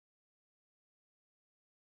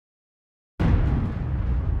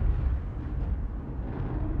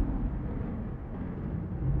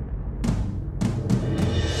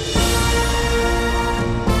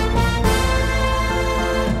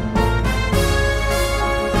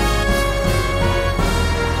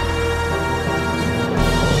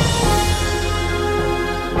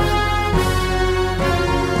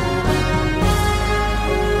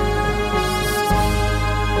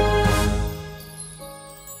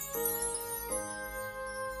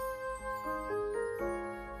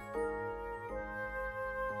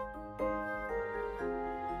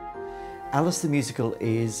Alice the Musical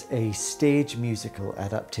is a stage musical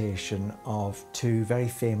adaptation of two very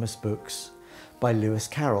famous books by Lewis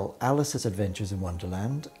Carroll, Alice's Adventures in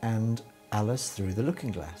Wonderland and Alice Through the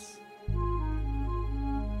Looking Glass.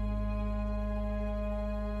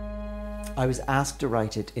 I was asked to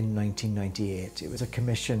write it in 1998. It was a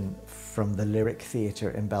commission from the Lyric Theatre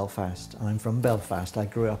in Belfast. I'm from Belfast. I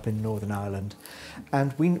grew up in Northern Ireland.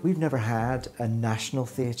 And we've never had a national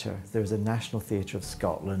theatre. There's a National Theatre of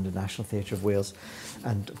Scotland, a National Theatre of Wales,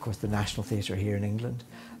 and of course the National Theatre here in England.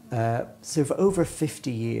 So for over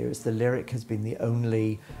 50 years, the Lyric has been the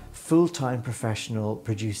only full-time professional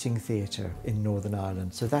producing theatre in Northern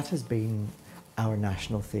Ireland. So that has been our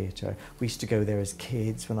national theatre. We used to go there as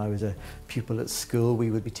kids. When I was a pupil at school, we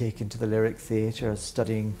would be taken to the Lyric Theatre.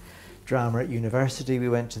 Studying drama at university, we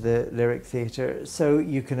went to the Lyric Theatre. So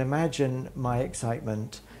you can imagine my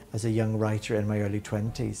excitement as a young writer in my early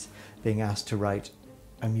 20s, being asked to write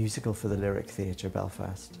a musical for the Lyric Theatre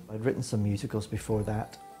Belfast. I'd written some musicals before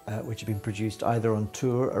that, which had been produced either on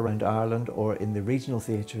tour around Ireland or in the regional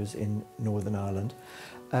theatres in Northern Ireland.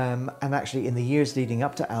 And actually in the years leading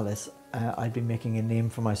up to Alice, I'd been making a name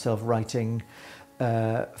for myself writing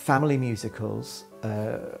family musicals,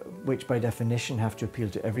 which by definition have to appeal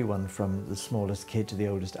to everyone from the smallest kid to the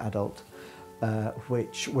oldest adult,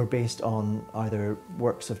 which were based on either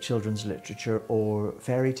works of children's literature or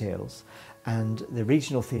fairy tales. And the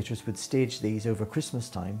regional theatres would stage these over Christmas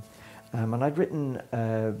time. And I'd written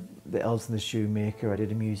The Elves and the Shoemaker, I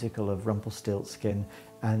did a musical of Rumpelstiltskin,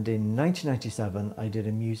 and in 1997 I did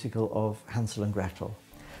a musical of Hansel and Gretel.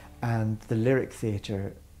 And the Lyric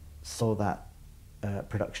Theatre saw that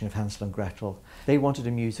production of Hansel and Gretel. They wanted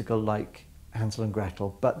a musical like Hansel and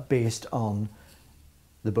Gretel, but based on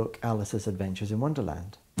the book Alice's Adventures in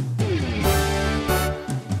Wonderland.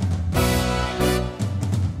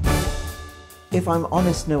 If I'm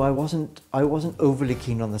honest, no, I wasn't overly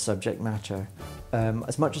keen on the subject matter.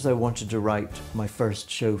 As much as I wanted to write my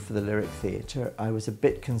first show for the Lyric Theatre, I was a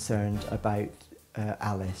bit concerned about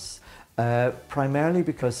Alice. Primarily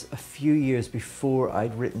because a few years before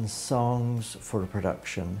I'd written songs for a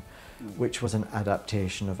production, which was an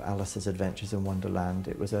adaptation of Alice's Adventures in Wonderland.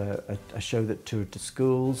 It was a show that toured to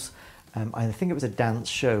schools. I think it was a dance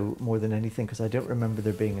show more than anything, because I don't remember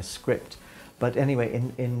there being a script. But anyway,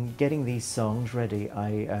 in getting these songs ready,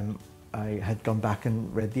 I had gone back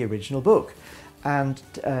and read the original book. And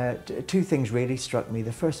two things really struck me.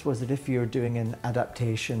 The first was that if you're doing an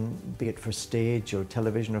adaptation, be it for stage or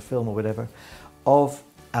television or film or whatever, of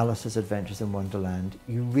Alice's Adventures in Wonderland,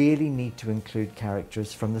 you really need to include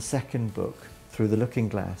characters from the second book, Through the Looking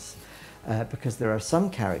Glass, because there are some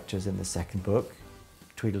characters in the second book,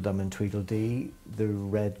 Tweedledum and Tweedledee, the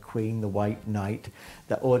Red Queen, the White Knight,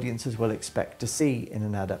 that audiences will expect to see in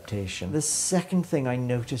an adaptation. The second thing I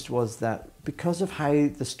noticed was that because of how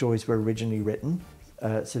the stories were originally written,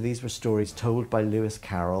 so these were stories told by Lewis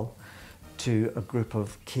Carroll to a group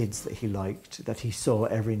of kids that he liked, that he saw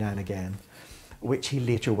every now and again, which he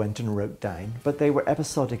later went and wrote down, but they were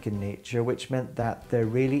episodic in nature, which meant that there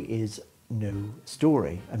really is no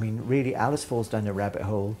story. I mean, really, Alice falls down a rabbit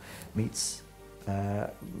hole, meets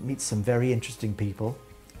some very interesting people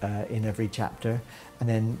in every chapter, and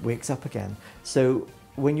then wakes up again. So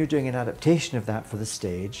when you're doing an adaptation of that for the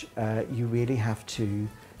stage, you really have to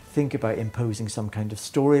think about imposing some kind of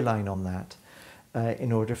storyline on that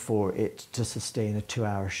in order for it to sustain a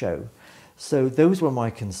 2-hour show. So those were my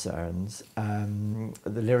concerns. The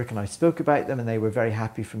Lyric and I spoke about them, and they were very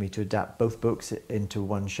happy for me to adapt both books into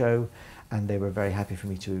one show, and they were very happy for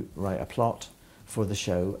me to write a plot for the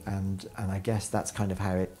show, and I guess that's kind of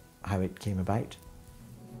how it came about.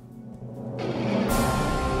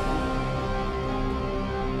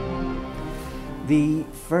 The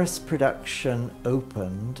first production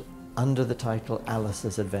opened under the title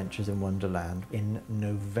Alice's Adventures in Wonderland in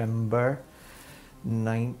November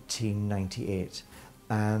 1998,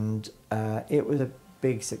 and it was a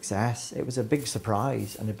big success. It was a big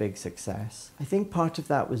surprise and a big success. I think part of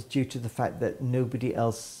that was due to the fact that nobody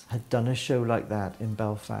else had done a show like that in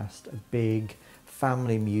Belfast, a big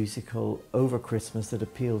family musical over Christmas that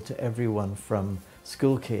appealed to everyone from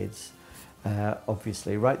school kids,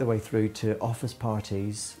 obviously, right the way through to office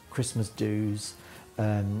parties, Christmas do's,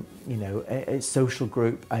 social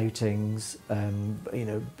group outings,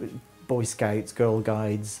 Boy Scouts, Girl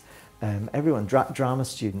Guides, everyone, drama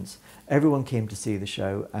students, everyone came to see the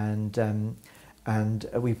show, and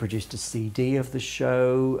we produced a CD of the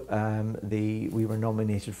show. We were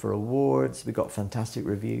nominated for awards. We got fantastic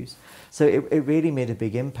reviews. So it really made a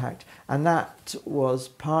big impact, and that was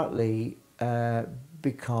partly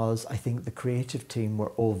because I think the creative team were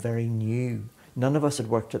all very new None of us had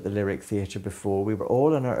worked at the Lyric Theatre before. We were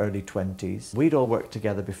all in our early 20s. We'd all worked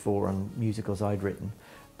together before on musicals I'd written,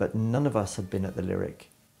 but none of us had been at the Lyric.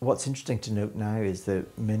 What's interesting to note now is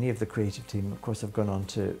that many of the creative team, of course, have gone on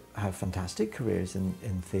to have fantastic careers in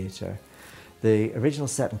theatre. The original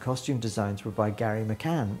set and costume designs were by Gary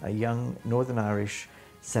McCann, a young Northern Irish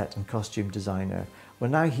set and costume designer. Well,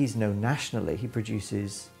 now he's known nationally. He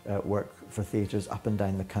produces work for theatres up and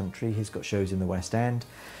down the country. He's got shows in the West End,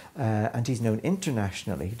 and he's known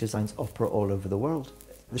internationally. He designs opera all over the world.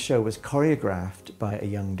 The show was choreographed by a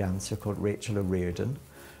young dancer called Rachel O'Riordan.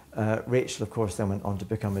 Rachel, of course, then went on to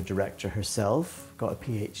become a director herself, got a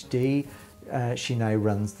PhD. She now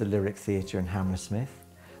runs the Lyric Theatre in Hammersmith.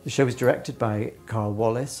 The show was directed by Carl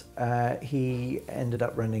Wallace. He ended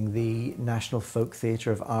up running the National Folk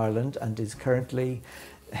Theatre of Ireland and is currently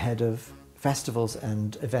head of festivals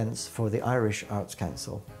and events for the Irish Arts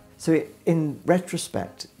Council. So in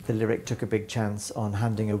retrospect, the Lyric took a big chance on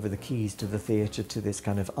handing over the keys to the theatre to this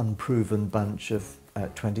kind of unproven bunch of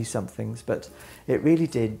 20-somethings, but it really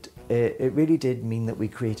did mean that we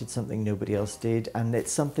created something nobody else did, and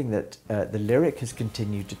it's something that the Lyric has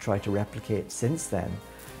continued to try to replicate since then.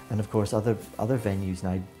 And of course, other venues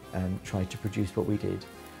now try to produce what we did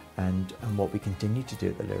and what we continue to do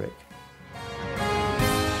at the Lyric.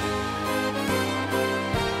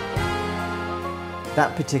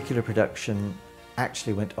 That particular production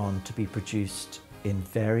actually went on to be produced in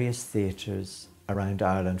various theatres around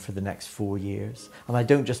Ireland for the next 4 years. And I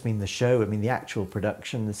don't just mean the show, I mean the actual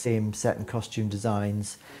production, the same set and costume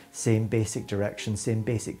designs, same basic direction, same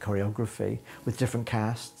basic choreography with different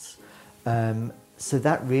casts. So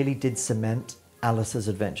that really did cement Alice's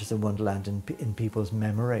Adventures in Wonderland in people's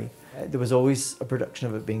memory. There was always a production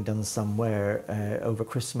of it being done somewhere over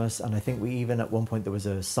Christmas, and I think we even at one point there was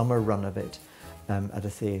a summer run of it at a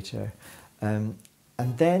theatre. And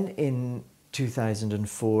then in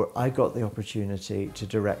 2004 I got the opportunity to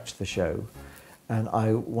direct the show, and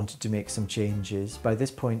I wanted to make some changes. By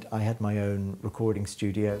this point I had my own recording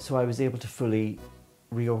studio, so I was able to fully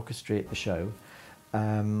reorchestrate the show.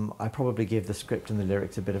 I probably gave the script and the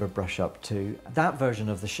lyrics a bit of a brush up too. That version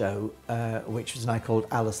of the show, which was now called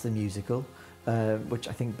Alice the Musical, which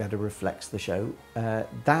I think better reflects the show,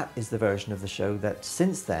 that is the version of the show that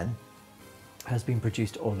since then has been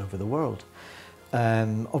produced all over the world.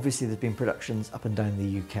 Obviously there's been productions up and down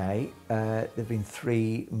the UK. There have been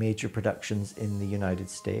 3 major productions in the United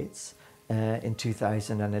States. In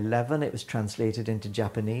 2011 it was translated into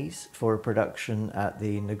Japanese for a production at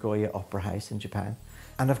the Nagoya Opera House in Japan.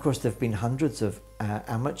 And of course there have been hundreds of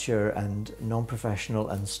amateur and non-professional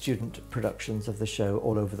and student productions of the show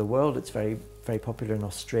all over the world. It's very, very popular in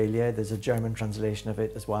Australia. There's a German translation of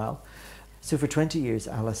it as well. So for 20 years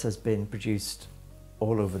Alice has been produced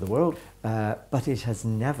all over the world, but it has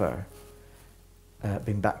never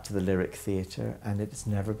been back to the Lyric Theatre, and it's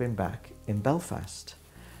never been back in Belfast.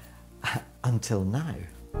 Until now.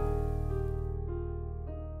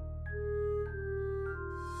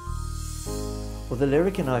 Well, the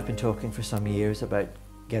Lyric and I have been talking for some years about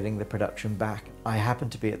getting the production back. I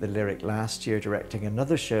happened to be at the Lyric last year directing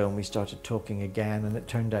another show, and we started talking again, and it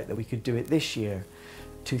turned out that we could do it this year,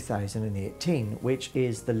 2018, which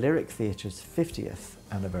is the Lyric Theatre's 50th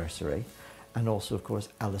anniversary, and also, of course,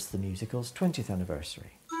 Alice the Musical's 20th anniversary.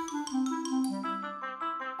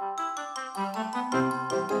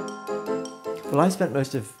 Well, I spent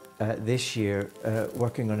most of this year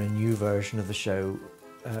working on a new version of the show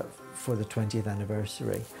for the 20th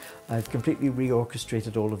anniversary. I've completely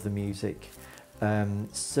reorchestrated all of the music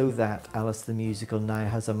so that Alice the Musical now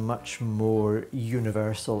has a much more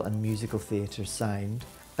universal and musical theatre sound.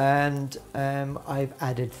 And I've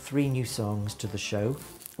added 3 new songs to the show,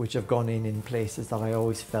 which have gone in places that I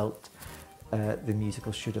always felt the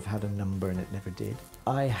musical should have had a number and it never did.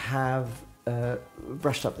 I have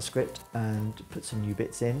brushed up the script and put some new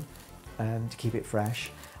bits in to keep it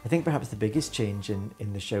fresh. I think perhaps the biggest change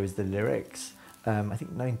in the show is the lyrics. I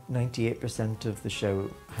think 98% of the show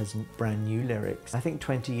has brand new lyrics. I think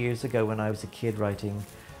 20 years ago when I was a kid writing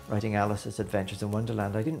Alice's Adventures in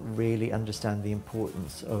Wonderland, I didn't really understand the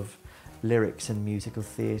importance of lyrics in musical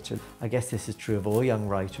theatre. I guess this is true of all young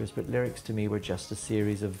writers, but lyrics to me were just a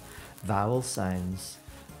series of vowel sounds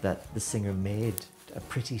that the singer made, a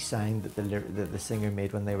pretty sound that the singer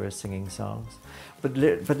made when they were singing songs. But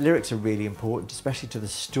lyrics are really important, especially to the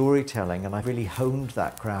storytelling, and I've really honed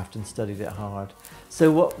that craft and studied it hard.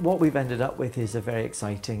 So what we've ended up with is a very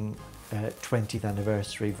exciting 20th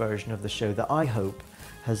anniversary version of the show that I hope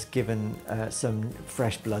has given some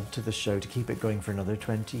fresh blood to the show to keep it going for another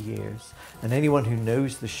 20 years. And anyone who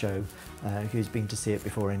knows the show, who's been to see it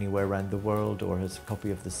before anywhere around the world or has a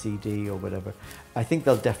copy of the CD or whatever, I think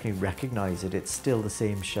they'll definitely recognise it. It's still the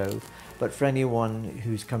same show. But for anyone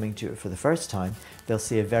who's coming to it for the first time, they'll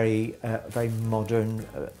see a very modern,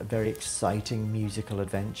 very exciting musical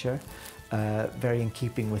adventure. Very in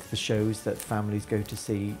keeping with the shows that families go to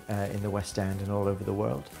see in the West End and all over the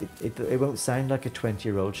world. It won't sound like a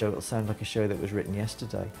 20-year-old show, it'll sound like a show that was written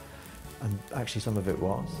yesterday. And actually some of it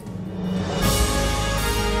was.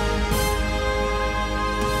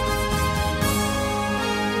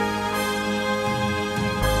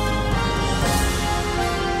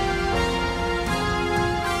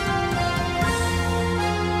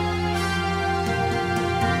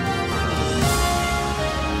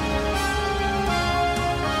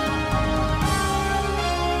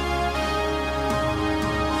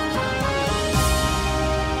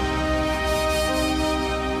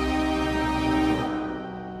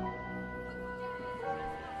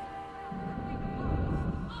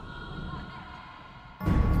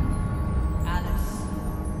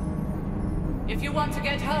 If you want to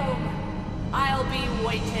get home, I'll be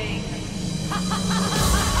waiting.